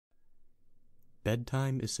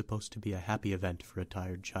Bedtime is supposed to be a happy event for a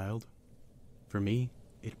tired child. For me,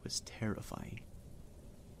 it was terrifying.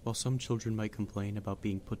 While some children might complain about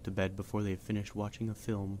being put to bed before they have finished watching a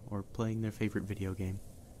film or playing their favorite video game,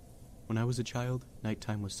 when I was a child,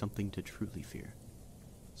 nighttime was something to truly fear.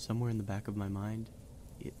 Somewhere in the back of my mind,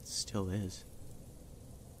 it still is.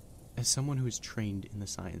 As someone who is trained in the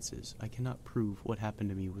sciences, I cannot prove what happened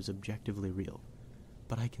to me was objectively real,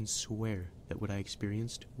 but I can swear that what I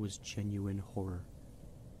experienced was genuine horror.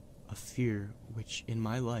 A fear which, in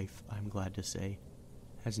my life, I'm glad to say,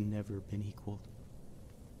 has never been equaled.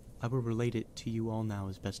 I will relate it to you all now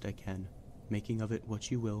as best I can, making of it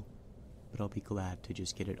what you will, but I'll be glad to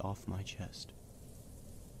just get it off my chest.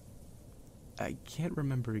 I can't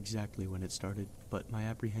remember exactly when it started, but my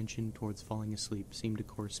apprehension towards falling asleep seemed to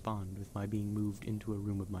correspond with my being moved into a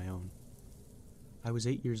room of my own. I was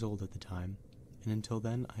 8 years old at the time, and until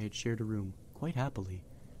then I had shared a room, quite happily,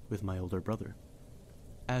 with my older brother.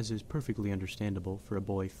 As is perfectly understandable for a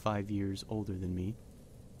boy 5 years older than me,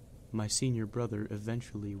 my senior brother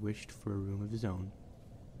eventually wished for a room of his own,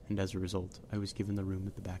 and as a result, I was given the room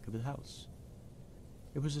at the back of the house.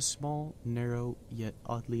 It was a small, narrow, yet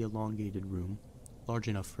oddly elongated room, large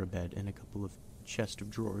enough for a bed and a couple of chests of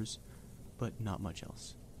drawers, but not much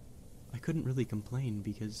else. I couldn't really complain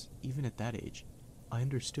because, even at that age, I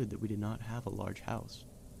understood that we did not have a large house,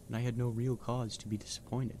 and I had no real cause to be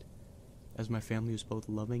disappointed, as my family was both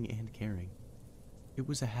loving and caring. It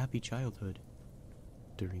was a happy childhood,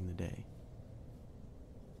 during the day.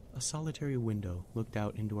 A solitary window looked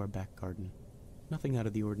out into our back garden. Nothing out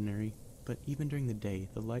of the ordinary, but even during the day,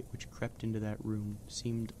 the light which crept into that room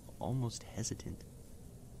seemed almost hesitant.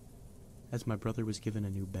 As my brother was given a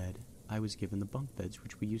new bed, I was given the bunk beds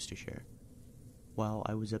which we used to share. While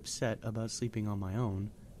I was upset about sleeping on my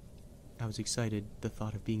own, I was excited at the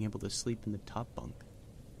thought of being able to sleep in the top bunk,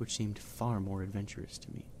 which seemed far more adventurous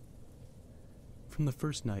to me. From the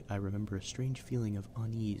first night, I remember a strange feeling of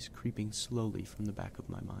unease creeping slowly from the back of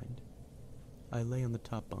my mind. I lay on the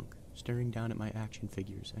top bunk, staring down at my action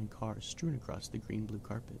figures and cars strewn across the green-blue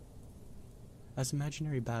carpet. As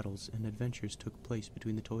imaginary battles and adventures took place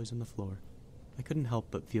between the toys on the floor, I couldn't help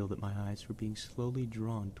but feel that my eyes were being slowly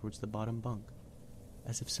drawn towards the bottom bunk,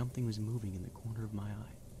 as if something was moving in the corner of my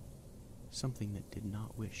eye, something that did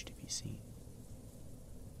not wish to be seen.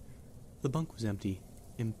 The bunk was empty,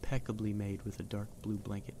 impeccably made with a dark blue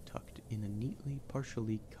blanket tucked in a neatly,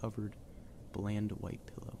 partially covered, bland white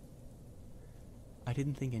pillow. I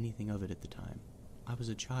didn't think anything of it at the time. I was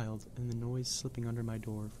a child, and the noise slipping under my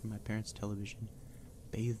door from my parents' television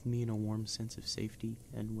bathed me in a warm sense of safety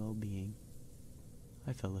and well-being.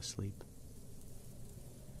 I fell asleep.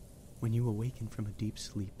 When you awaken from a deep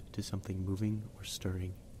sleep to something moving or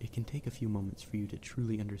stirring, it can take a few moments for you to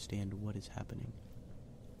truly understand what is happening.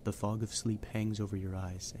 The fog of sleep hangs over your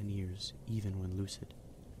eyes and ears, even when lucid.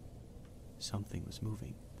 Something was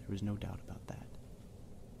moving, there was no doubt about that.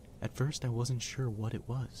 At first, I wasn't sure what it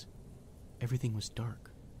was. Everything was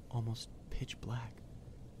dark, almost pitch black.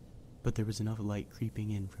 But there was enough light creeping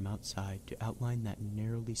in from outside to outline that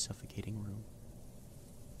narrowly suffocating room.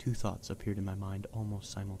 Two thoughts appeared in my mind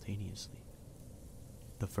almost simultaneously.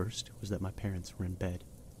 The first was that my parents were in bed,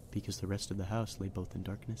 because the rest of the house lay both in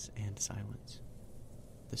darkness and silence.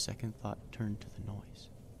 The second thought turned to the noise,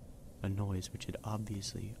 a noise which had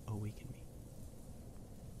obviously awakened me.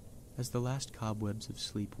 As the last cobwebs of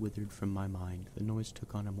sleep withered from my mind, the noise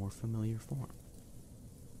took on a more familiar form.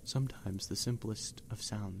 Sometimes the simplest of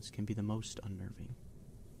sounds can be the most unnerving.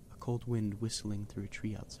 A cold wind whistling through a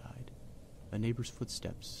tree outside, a neighbor's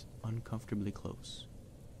footsteps uncomfortably close,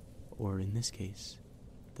 or in this case,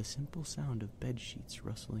 the simple sound of bed sheets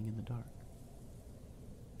rustling in the dark.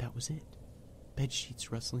 That was it. Bed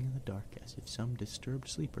sheets rustling in the dark as if some disturbed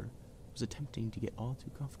sleeper was attempting to get all too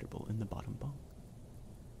comfortable in the bottom bunk.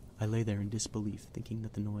 I lay there in disbelief, thinking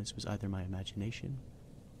that the noise was either my imagination,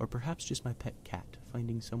 or perhaps just my pet cat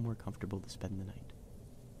finding somewhere comfortable to spend the night.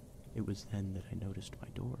 It was then that I noticed my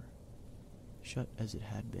door, shut as it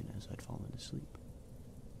had been as I'd fallen asleep.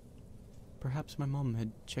 Perhaps my mom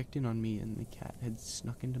had checked in on me and the cat had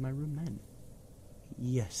snuck into my room then.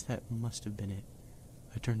 Yes, that must have been it.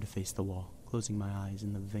 I turned to face the wall, closing my eyes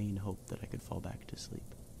in the vain hope that I could fall back to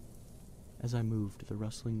sleep. As I moved, the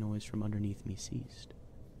rustling noise from underneath me ceased.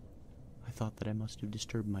 I thought that I must have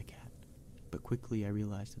disturbed my cat, but quickly I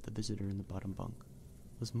realized that the visitor in the bottom bunk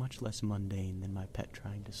was much less mundane than my pet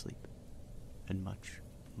trying to sleep, and much,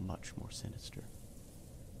 much more sinister.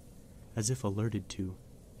 As if alerted to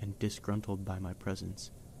and disgruntled by my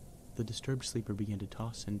presence, the disturbed sleeper began to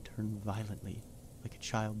toss and turn violently, like a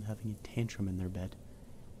child having a tantrum in their bed,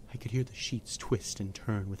 I could hear the sheets twist and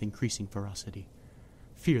turn with increasing ferocity.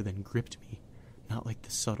 Fear then gripped me, not like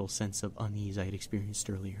the subtle sense of unease I had experienced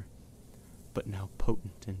earlier, but now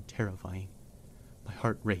potent and terrifying. My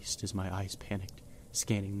heart raced as my eyes panicked,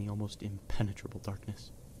 scanning the almost impenetrable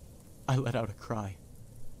darkness. I let out a cry.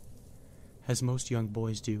 As most young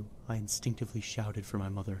boys do, I instinctively shouted for my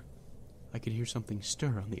mother. I could hear something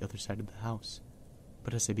stir on the other side of the house,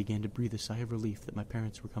 but as I began to breathe a sigh of relief that my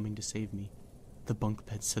parents were coming to save me, the bunk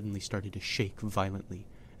bed suddenly started to shake violently,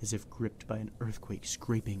 as if gripped by an earthquake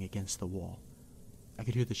scraping against the wall. I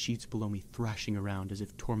could hear the sheets below me thrashing around as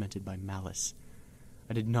if tormented by malice.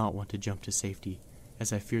 I did not want to jump to safety,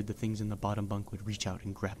 as I feared the things in the bottom bunk would reach out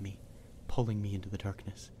and grab me, pulling me into the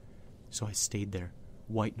darkness. So I stayed there,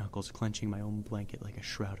 white knuckles clenching my own blanket like a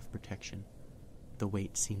shroud of protection. The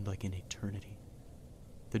wait seemed like an eternity.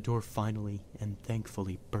 The door finally and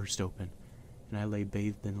thankfully burst open, and I lay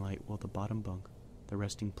bathed in light while the bottom bunk, the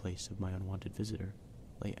resting place of my unwanted visitor,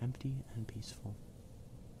 lay empty and peaceful.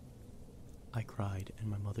 I cried, and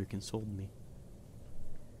my mother consoled me.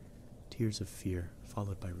 Tears of fear,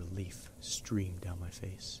 followed by relief, streamed down my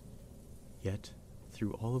face. Yet,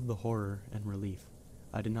 through all of the horror and relief,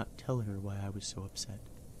 I did not tell her why I was so upset.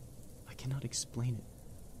 I cannot explain it,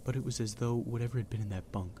 but it was as though whatever had been in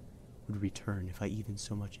that bunk would return if I even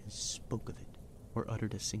so much as spoke of it, or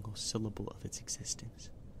uttered a single syllable of its existence.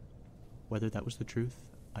 Whether that was the truth,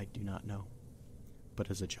 I do not know.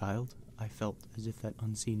 But as a child, I felt as if that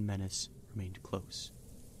unseen menace remained close,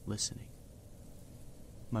 listening.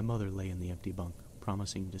 My mother lay in the empty bunk,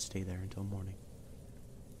 promising to stay there until morning.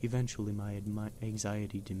 Eventually, my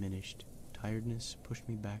anxiety diminished. Tiredness pushed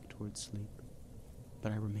me back towards sleep,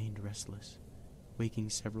 but I remained restless, waking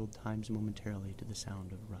several times momentarily to the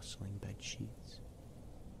sound of rustling bed sheets.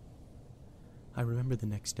 I remember the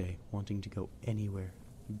next day wanting to go anywhere,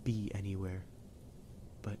 be anywhere,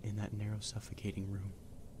 but in that narrow, suffocating room.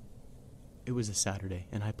 It was a Saturday,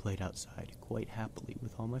 and I played outside quite happily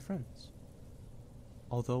with all my friends.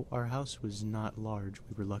 Although our house was not large,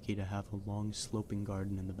 we were lucky to have a long, sloping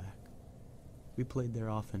garden in the back. We played there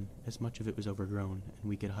often, as much of it was overgrown, and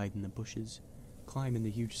we could hide in the bushes, climb in the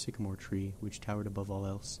huge sycamore tree which towered above all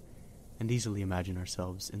else, and easily imagine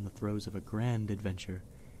ourselves in the throes of a grand adventure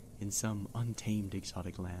in some untamed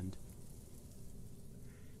exotic land.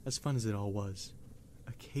 As fun as it all was,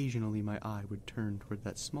 occasionally my eye would turn toward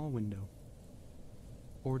that small window.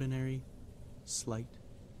 Ordinary, slight,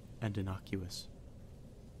 and innocuous.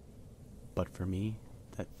 But for me,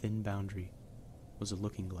 that thin boundary was a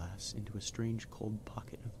looking glass into a strange cold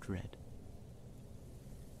pocket of dread.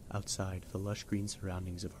 Outside, the lush green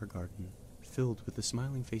surroundings of our garden, filled with the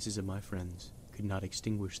smiling faces of my friends, could not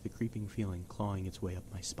extinguish the creeping feeling clawing its way up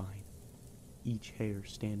my spine, each hair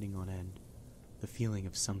standing on end, the feeling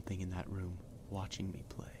of something in that room watching me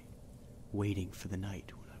play, waiting for the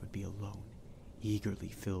night when I would be alone, eagerly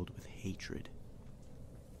filled with hatred.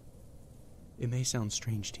 It may sound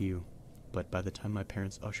strange to you, but by the time my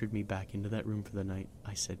parents ushered me back into that room for the night,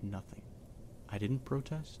 I said nothing. I didn't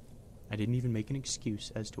protest. I didn't even make an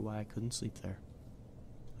excuse as to why I couldn't sleep there.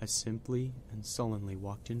 I simply and sullenly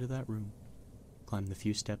walked into that room, climbed the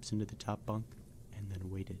few steps into the top bunk, and then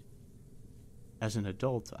waited. As an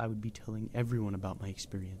adult, I would be telling everyone about my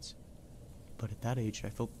experience. But at that age, I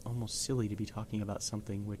felt almost silly to be talking about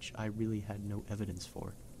something which I really had no evidence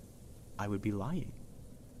for. I would be lying.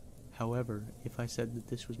 However, if I said that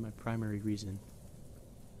this was my primary reason,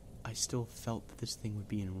 I still felt that this thing would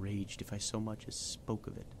be enraged if I so much as spoke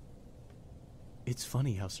of it. It's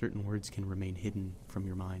funny how certain words can remain hidden from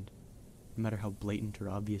your mind, no matter how blatant or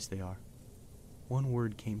obvious they are. One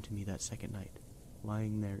word came to me that second night,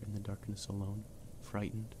 lying there in the darkness alone,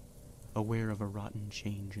 frightened, aware of a rotten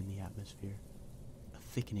change in the atmosphere, a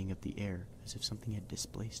thickening of the air as if something had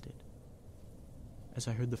displaced it. As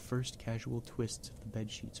I heard the first casual twists of the bed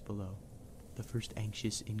sheets below, the first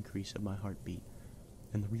anxious increase of my heartbeat,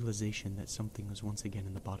 and the realization that something was once again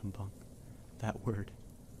in the bottom bunk, that word,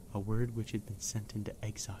 a word which had been sent into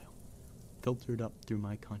exile, filtered up through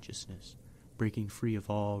my consciousness, breaking free of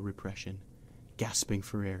all repression, gasping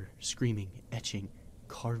for air, screaming, etching,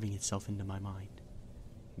 carving itself into my mind.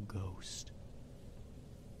 Ghost.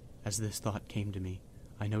 As this thought came to me,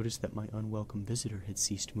 I noticed that my unwelcome visitor had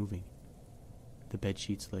ceased moving. The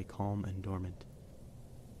bedsheets lay calm and dormant,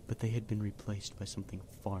 but they had been replaced by something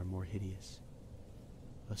far more hideous.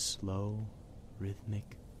 A slow,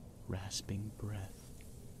 rhythmic, rasping breath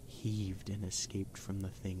heaved and escaped from the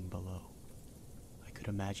thing below. I could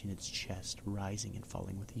imagine its chest rising and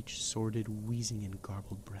falling with each sordid, wheezing, and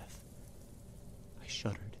garbled breath. I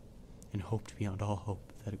shuddered and hoped beyond all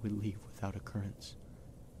hope that it would leave without occurrence.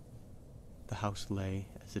 The house lay,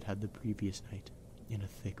 as it had the previous night, in a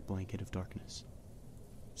thick blanket of darkness.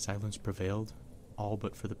 Silence prevailed, all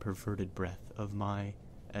but for the perverted breath of my,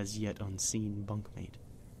 as yet unseen, bunkmate.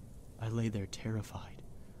 I lay there terrified.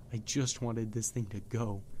 I just wanted this thing to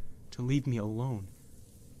go, to leave me alone.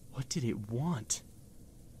 What did it want?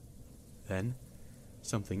 Then,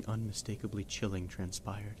 something unmistakably chilling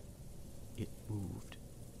transpired. It moved.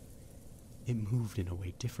 It moved in a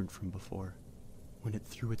way different from before. When it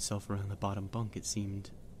threw itself around the bottom bunk, it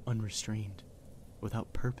seemed unrestrained,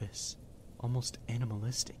 without purpose, almost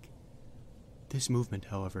animalistic. This movement,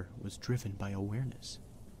 however, was driven by awareness,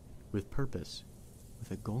 with purpose,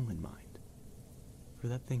 with a goal in mind. For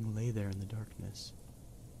that thing lay there in the darkness,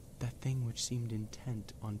 that thing which seemed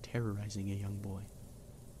intent on terrorizing a young boy,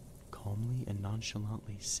 calmly and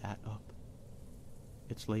nonchalantly sat up.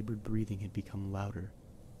 Its labored breathing had become louder,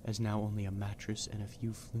 as now only a mattress and a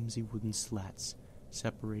few flimsy wooden slats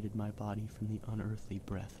separated my body from the unearthly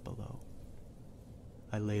breath below.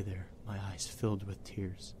 I lay there, my eyes filled with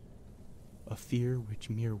tears. A fear which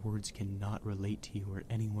mere words cannot relate to you or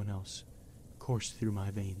anyone else coursed through my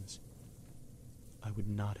veins. I would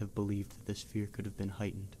not have believed that this fear could have been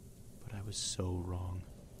heightened, but I was so wrong.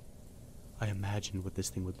 I imagined what this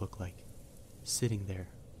thing would look like, sitting there,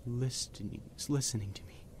 listening to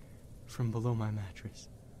me from below my mattress,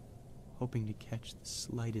 hoping to catch the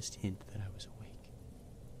slightest hint that I was awake.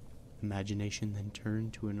 Imagination then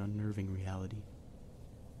turned to an unnerving reality.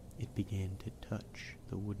 It began to touch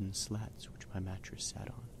the wooden slats which my mattress sat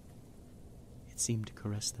on. It seemed to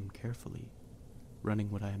caress them carefully, running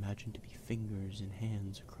what I imagined to be fingers and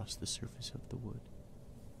hands across the surface of the wood.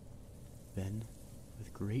 Then,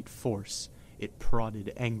 with great force, it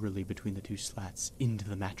prodded angrily between the two slats into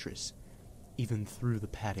the mattress, even through the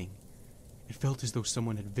padding. It felt as though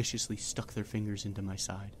someone had viciously stuck their fingers into my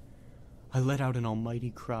side. I let out an almighty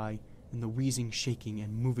cry, and the wheezing, shaking,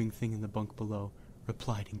 and moving thing in the bunk below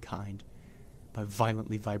replied in kind, by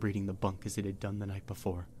violently vibrating the bunk as it had done the night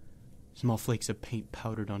before. Small flakes of paint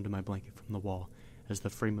powdered onto my blanket from the wall, as the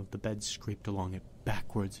frame of the bed scraped along it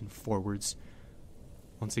backwards and forwards.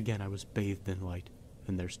 Once again I was bathed in light,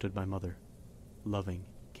 and there stood my mother, loving,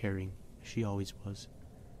 caring, as she always was,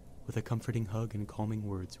 with a comforting hug and calming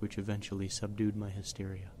words which eventually subdued my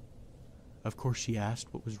hysteria. Of course she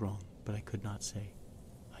asked what was wrong, but I could not say.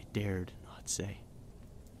 I dared not say.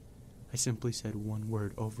 I simply said one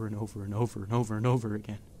word over and over and over and over and over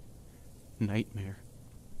again. Nightmare.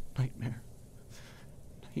 Nightmare.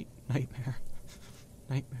 Nightmare. Nightmare.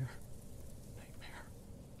 Nightmare.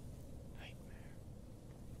 Nightmare.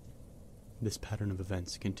 This pattern of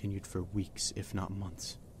events continued for weeks, if not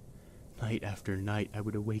months. Night after night, I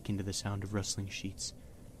would awaken to the sound of rustling sheets.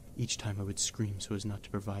 Each time I would scream so as not to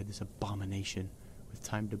provide this abomination with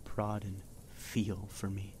time to prod and feel for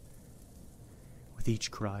me. With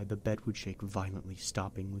each cry, the bed would shake violently,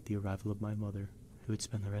 stopping with the arrival of my mother, who would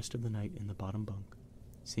spend the rest of the night in the bottom bunk,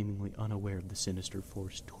 seemingly unaware of the sinister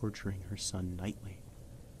force torturing her son nightly.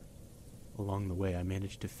 Along the way, I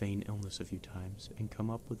managed to feign illness a few times and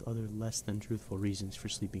come up with other less than truthful reasons for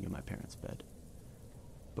sleeping in my parents' bed.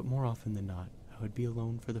 But more often than not, I would be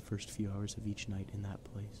alone for the first few hours of each night in that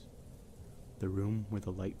place. The room where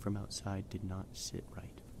the light from outside did not sit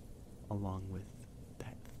right, along with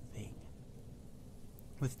that thing.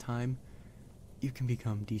 With time, you can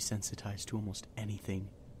become desensitized to almost anything,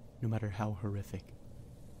 no matter how horrific.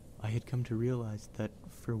 I had come to realize that,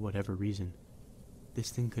 for whatever reason,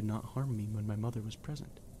 this thing could not harm me when my mother was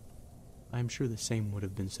present. I am sure the same would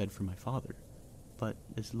have been said for my father, but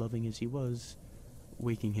as loving as he was,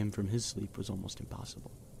 waking him from his sleep was almost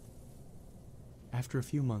impossible. After a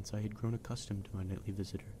few months, I had grown accustomed to my nightly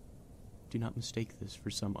visitor. Do not mistake this for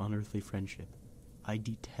some unearthly friendship. I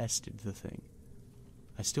detested the thing.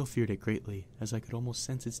 I still feared it greatly, as I could almost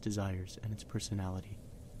sense its desires and its personality,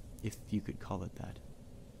 if you could call it that.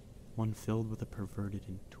 One filled with a perverted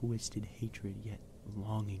and twisted hatred, yet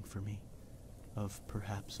longing for me, of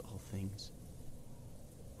perhaps all things.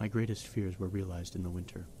 My greatest fears were realized in the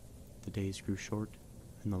winter. The days grew short,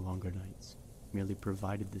 and the longer nights merely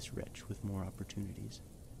provided this wretch with more opportunities.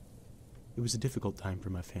 It was a difficult time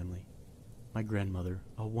for my family. My grandmother,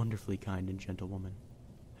 a wonderfully kind and gentle woman,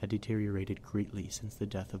 had deteriorated greatly since the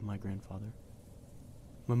death of my grandfather.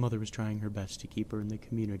 My mother was trying her best to keep her in the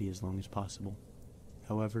community as long as possible.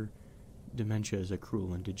 However, dementia is a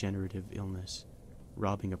cruel and degenerative illness,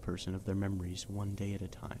 robbing a person of their memories one day at a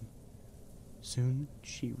time. Soon,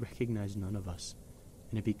 she recognized none of us,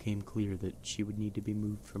 and it became clear that she would need to be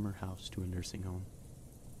moved from her house to a nursing home.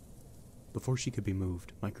 Before she could be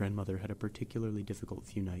moved, my grandmother had a particularly difficult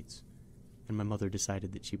few nights, and my mother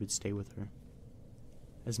decided that she would stay with her.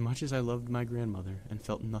 As much as I loved my grandmother and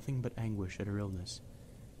felt nothing but anguish at her illness,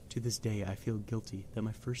 to this day I feel guilty that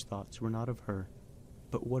my first thoughts were not of her,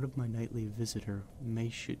 but what of my nightly visitor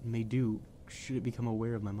may do should it become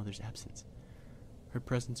aware of my mother's absence, her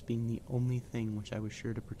presence being the only thing which I was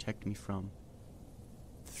sure to protect me from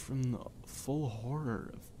the full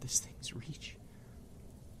horror of this thing's reach.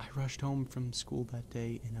 I rushed home from school that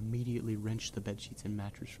day and immediately wrenched the bedsheets and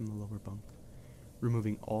mattress from the lower bunk,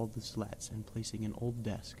 removing all the slats and placing an old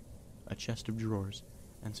desk, a chest of drawers,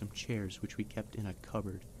 and some chairs which we kept in a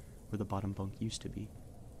cupboard where the bottom bunk used to be.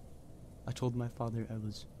 I told my father I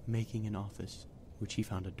was making an office, which he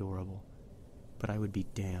found adorable, but I would be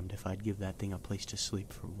damned if I'd give that thing a place to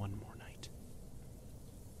sleep for one more night.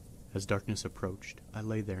 As darkness approached, I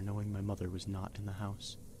lay there knowing my mother was not in the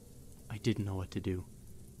house. I didn't know what to do.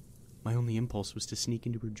 My only impulse was to sneak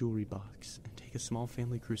into her jewelry box and take a small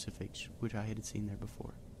family crucifix which I had seen there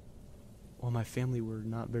before. While my family were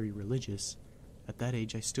not very religious, at that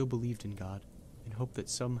age I still believed in God and hoped that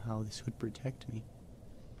somehow this would protect me.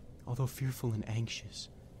 Although fearful and anxious,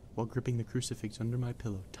 while gripping the crucifix under my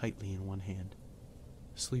pillow tightly in one hand,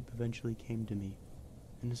 sleep eventually came to me,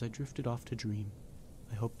 and as I drifted off to dream,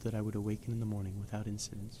 I hoped that I would awaken in the morning without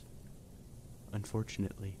incidents.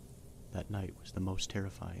 Unfortunately, that night was the most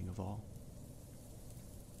terrifying of all.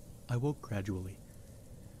 I woke gradually.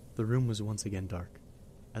 The room was once again dark.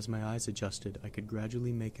 As my eyes adjusted, I could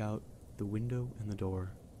gradually make out the window and the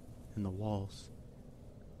door, and the walls.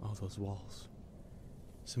 Oh, those walls.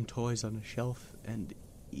 Some toys on a shelf, and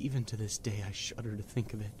even to this day I shudder to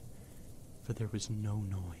think of it, for there was no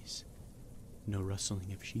noise, no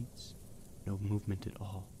rustling of sheets, no movement at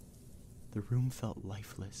all. The room felt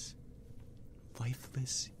lifeless,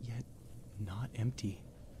 yet not empty.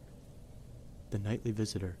 The nightly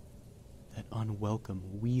visitor, that unwelcome,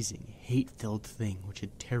 wheezing, hate-filled thing which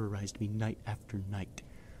had terrorized me night after night,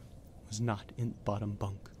 was not in the bottom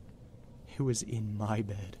bunk. It was in my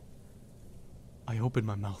bed. I opened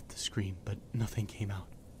my mouth to scream, but nothing came out.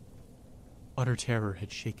 Utter terror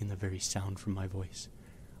had shaken the very sound from my voice.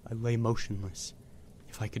 I lay motionless.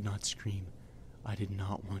 If I could not scream, I did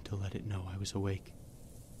not want to let it know I was awake.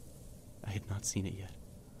 I had not seen it yet.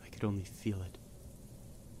 I could only feel it.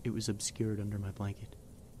 It was obscured under my blanket.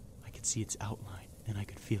 I could see its outline, and I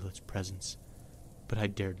could feel its presence, but I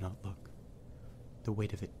dared not look. The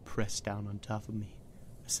weight of it pressed down on top of me,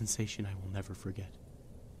 a sensation I will never forget.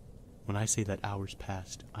 When I say that hours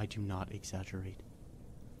passed, I do not exaggerate.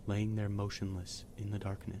 Laying there motionless in the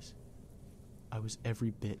darkness, I was every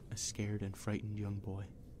bit a scared and frightened young boy.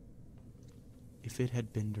 If it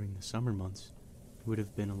had been during the summer months, it would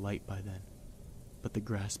have been a light by then, but the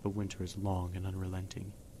grasp of winter is long and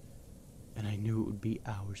unrelenting, and I knew it would be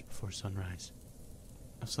hours before sunrise,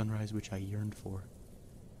 a sunrise which I yearned for.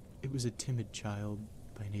 It was a timid child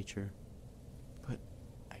by nature, but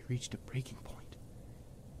I reached a breaking point,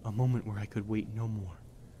 a moment where I could wait no more,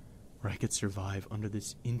 where I could survive under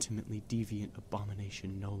this intimately deviant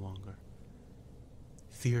abomination no longer.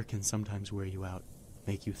 Fear can sometimes wear you out,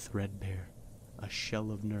 make you threadbare, a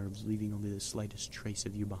shell of nerves leaving only the slightest trace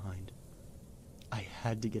of you behind. I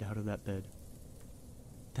had to get out of that bed.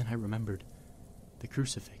 Then I remembered the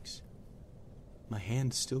crucifix. My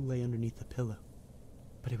hand still lay underneath the pillow,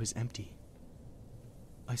 but it was empty.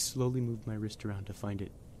 I slowly moved my wrist around to find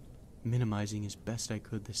it, minimizing as best I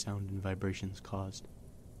could the sound and vibrations caused,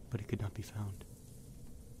 but it could not be found.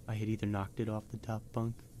 I had either knocked it off the top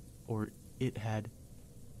bunk, or it had,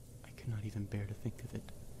 I could not even bear to think of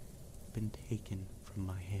it, been taken from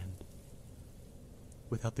my hand.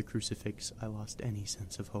 Without the crucifix, I lost any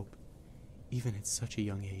sense of hope. Even at such a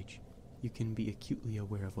young age, you can be acutely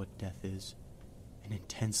aware of what death is, and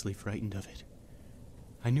intensely frightened of it.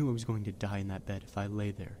 I knew I was going to die in that bed if I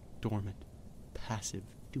lay there, dormant, passive,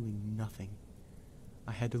 doing nothing.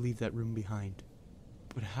 I had to leave that room behind.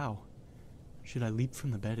 But how? Should I leap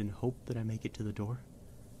from the bed and hope that I make it to the door?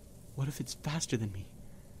 What if it's faster than me?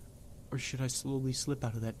 Or should I slowly slip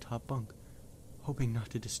out of that top bunk, hoping not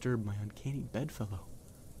to disturb my uncanny bedfellow?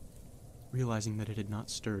 Realizing that it had not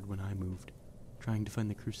stirred when I moved, trying to find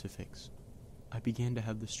the crucifix, I began to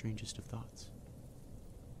have the strangest of thoughts.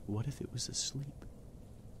 What if it was asleep?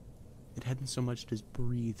 It hadn't so much as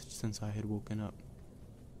breathed since I had woken up.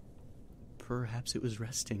 Perhaps it was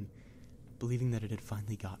resting, believing that it had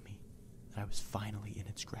finally got me, that I was finally in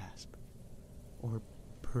its grasp. Or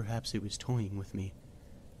perhaps it was toying with me.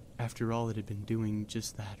 After all, it had been doing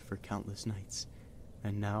just that for countless nights,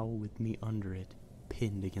 and now, with me under it,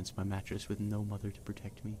 pinned against my mattress with no mother to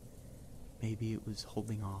protect me, maybe it was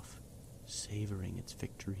holding off, savoring its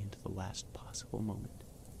victory into the last possible moment,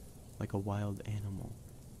 like a wild animal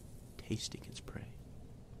tasting its prey.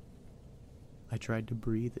 I tried to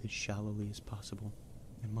breathe as shallowly as possible,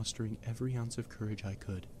 and mustering every ounce of courage I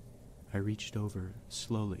could, I reached over,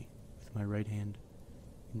 slowly, with my right hand,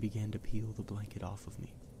 and began to peel the blanket off of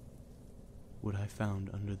me. What I found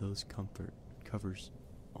under those comfort covers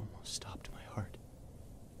almost stopped my heart.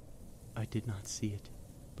 I did not see it,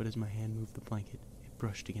 but as my hand moved the blanket, it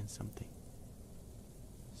brushed against something.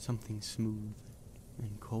 Something smooth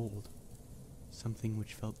and cold. Something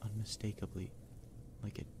which felt unmistakably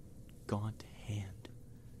like a gaunt hand.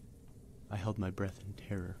 I held my breath in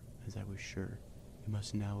terror, as I was sure it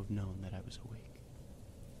must now have known that I was awake.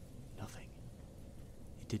 Nothing.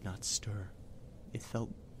 It did not stir. It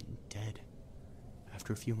felt dead.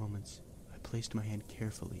 After a few moments, I placed my hand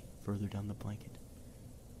carefully further down the blanket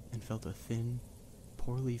and felt a thin,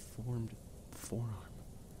 poorly formed forearm.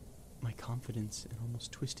 My confidence and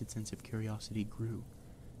almost twisted sense of curiosity grew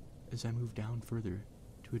as I moved down further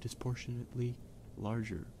to a disproportionately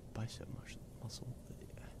larger bicep muscle.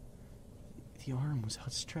 The arm was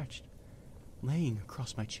outstretched, laying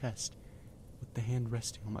across my chest, with the hand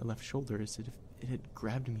resting on my left shoulder as if it had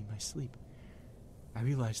grabbed me in my sleep. I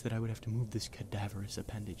realized that I would have to move this cadaverous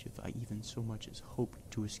appendage if I even so much as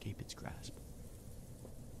hoped to escape its grasp.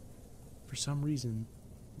 For some reason,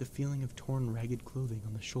 the feeling of torn, ragged clothing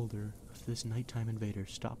on the shoulder of this nighttime invader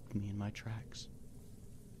stopped me in my tracks.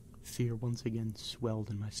 Fear once again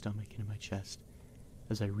swelled in my stomach and in my chest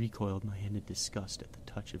as I recoiled my hand in disgust at the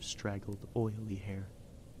touch of straggled, oily hair.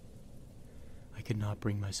 I could not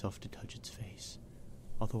bring myself to touch its face,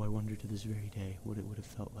 although I wonder to this very day what it would have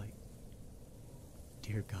felt like.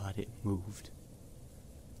 Dear God, it moved.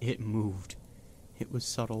 It moved. It was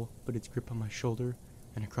subtle, but its grip on my shoulder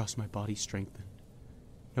and across my body strengthened.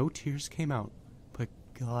 No tears came out, but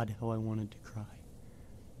God, how I wanted to cry.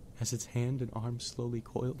 As its hand and arm slowly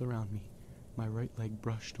coiled around me, my right leg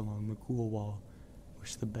brushed along the cool wall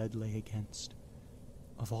which the bed lay against.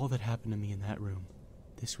 Of all that happened to me in that room,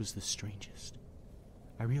 this was the strangest.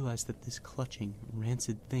 I realized that this clutching,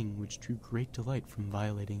 rancid thing which drew great delight from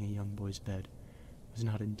violating a young boy's bed was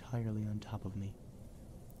not entirely on top of me.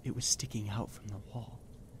 It was sticking out from the wall,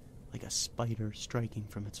 like a spider striking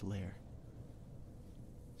from its lair.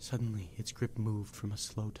 Suddenly, its grip moved from a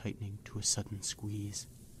slow tightening to a sudden squeeze.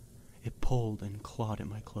 It pulled and clawed at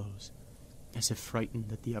my clothes, as if frightened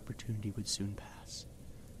that the opportunity would soon pass.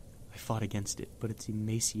 I fought against it, but its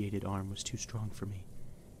emaciated arm was too strong for me.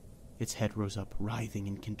 Its head rose up, writhing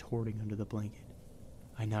and contorting under the blanket.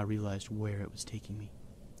 I now realized where it was taking me,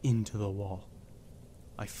 into the wall.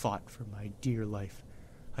 I fought for my dear life.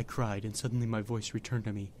 I cried, and suddenly my voice returned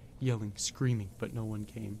to me, yelling, screaming, but no one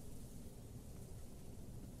came.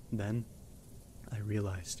 Then, I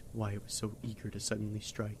realized why it was so eager to suddenly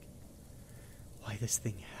strike. Why this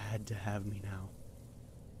thing had to have me now.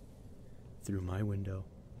 Through my window,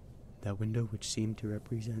 that window which seemed to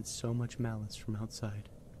represent so much malice from outside,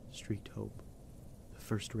 streaked hope, the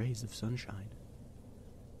first rays of sunshine.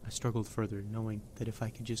 I struggled further, knowing that if I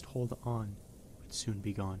could just hold on, it would soon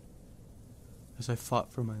be gone. As I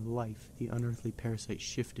fought for my life, the unearthly parasite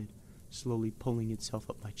shifted, slowly pulling itself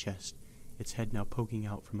up my chest, its head now poking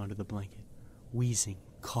out from under the blanket, wheezing,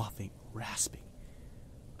 coughing, rasping.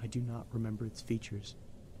 I do not remember its features.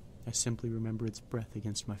 I simply remember its breath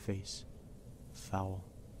against my face, foul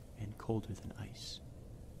and colder than ice.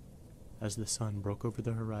 As the sun broke over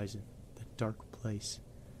the horizon, that dark place,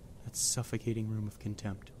 that suffocating room of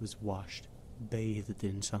contempt, was washed, bathed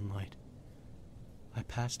in sunlight. I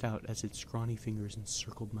passed out as its scrawny fingers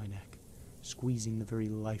encircled my neck, squeezing the very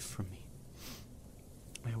life from me.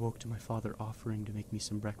 I awoke to my father offering to make me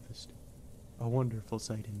some breakfast. A wonderful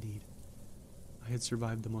sight indeed. I had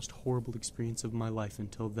survived the most horrible experience of my life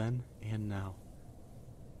until then and now.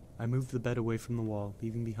 I moved the bed away from the wall,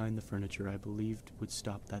 leaving behind the furniture I believed would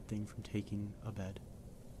stop that thing from taking a bed.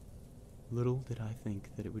 Little did I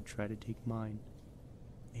think that it would try to take mine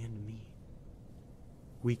and me.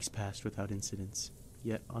 Weeks passed without incidents,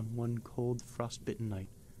 yet on one cold, frost-bitten night,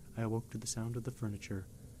 I awoke to the sound of the furniture,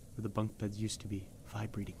 where the bunk beds used to be,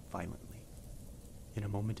 vibrating violently. In a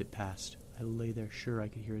moment it passed. I lay there sure I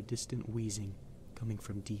could hear a distant wheezing coming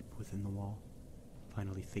from deep within the wall,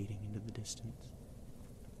 finally fading into the distance.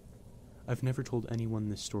 I've never told anyone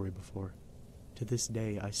this story before. To this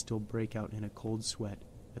day, I still break out in a cold sweat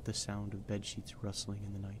at the sound of bedsheets rustling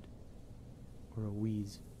in the night, or a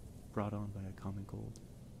wheeze brought on by a common cold.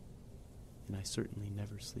 And I certainly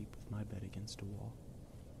never sleep with my bed against a wall.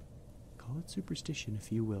 Call it superstition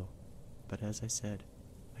if you will, but as I said,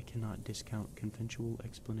 I cannot discount conventional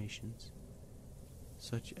explanations,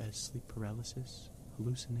 such as sleep paralysis,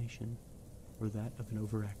 hallucination, or that of an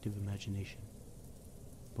overactive imagination.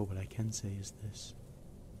 But what I can say is this: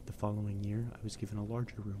 The following year, I was given a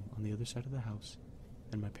larger room on the other side of the house,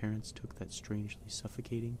 and my parents took that strangely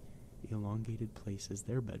suffocating, elongated place as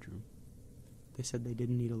their bedroom. They said they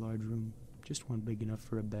didn't need a large room, just one big enough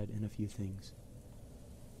for a bed and a few things.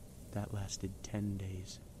 That lasted 10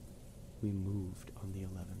 days. We moved on the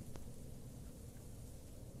 11th.